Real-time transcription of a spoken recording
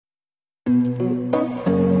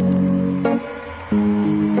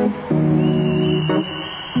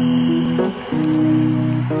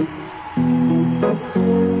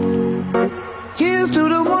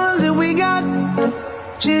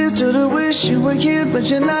were here, but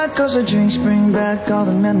you're not. Cause the drinks bring back all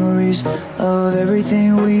the memories of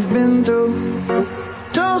everything we've been through.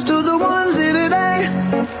 Toast to the ones here today,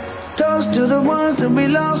 toast to the ones that we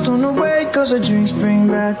lost on the way. Cause the drinks bring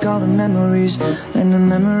back all the memories, and the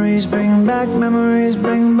memories bring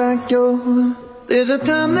back your. There's a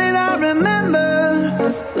time that I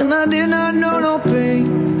remember when I did not know no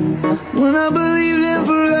pain, when I believed in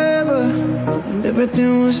forever and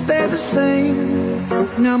everything would stay the same.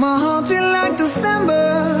 Now my heart feel like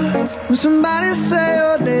December when somebody say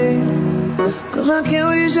your name. Cause I can't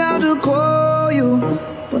reach out to call you,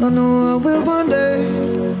 but I know I will one day.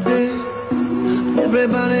 Hey.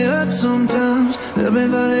 Everybody hurts sometimes,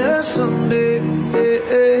 everybody hurts someday. Hey,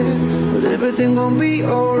 hey. But everything gon' be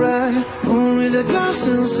alright. Gonna raise a glass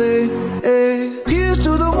and say, hey. Here's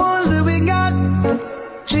to the ones that we got.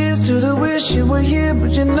 Cheers to the wish you were here,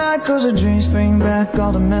 but you're not. Cause the drinks bring back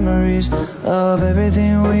all the memories of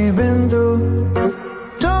everything we've been through.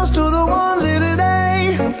 Toast to the ones here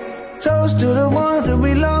today, toast to the ones that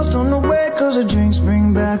we lost on the way. Cause the drinks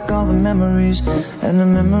bring back all the memories, and the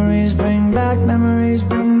memories bring back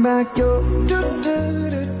your.